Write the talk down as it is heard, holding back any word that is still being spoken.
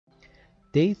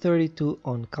Day 32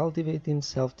 on cultivating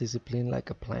self-discipline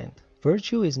like a plant.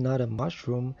 Virtue is not a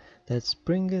mushroom that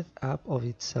springeth up of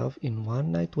itself in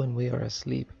one night when we are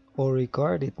asleep, or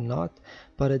regard it not,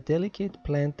 but a delicate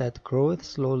plant that groweth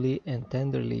slowly and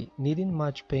tenderly, needing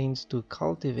much pains to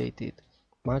cultivate it,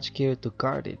 much care to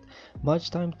guard it,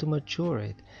 much time to mature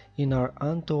it, in our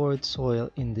untoward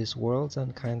soil in this world's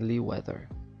unkindly weather.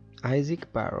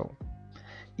 Isaac Barrow.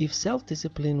 If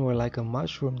self-discipline were like a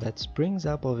mushroom that springs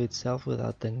up of itself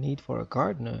without the need for a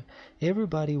gardener,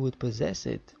 everybody would possess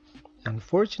it.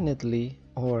 Unfortunately,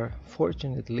 or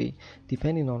fortunately,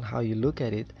 depending on how you look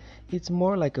at it, it's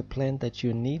more like a plant that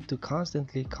you need to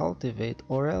constantly cultivate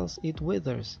or else it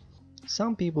withers.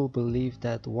 Some people believe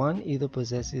that one either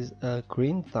possesses a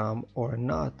green thumb or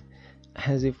not,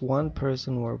 as if one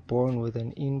person were born with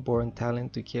an inborn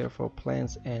talent to care for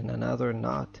plants and another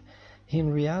not. In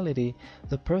reality,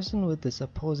 the person with the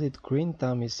supposed green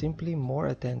thumb is simply more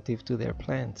attentive to their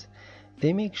plants.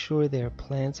 They make sure their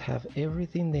plants have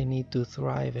everything they need to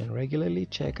thrive and regularly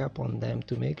check up on them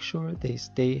to make sure they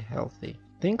stay healthy.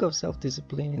 Think of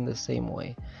self-discipline in the same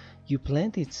way. You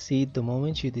plant its seed the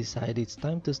moment you decide it's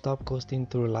time to stop coasting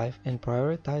through life and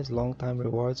prioritize long-time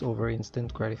rewards over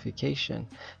instant gratification.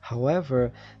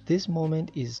 However, this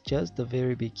moment is just the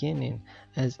very beginning.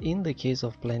 As in the case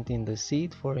of planting the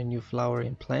seed for a new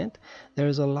flowering plant,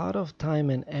 there's a lot of time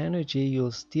and energy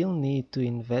you'll still need to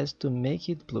invest to make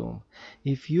it bloom.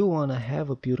 If you want to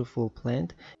have a beautiful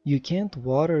plant, you can't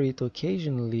water it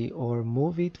occasionally or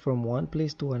move it from one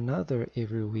place to another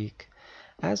every week.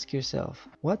 Ask yourself,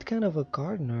 what kind of a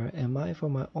gardener am I for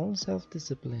my own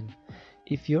self-discipline?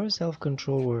 If your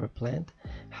self-control were a plant,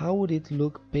 how would it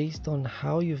look based on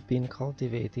how you've been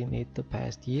cultivating it the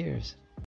past years?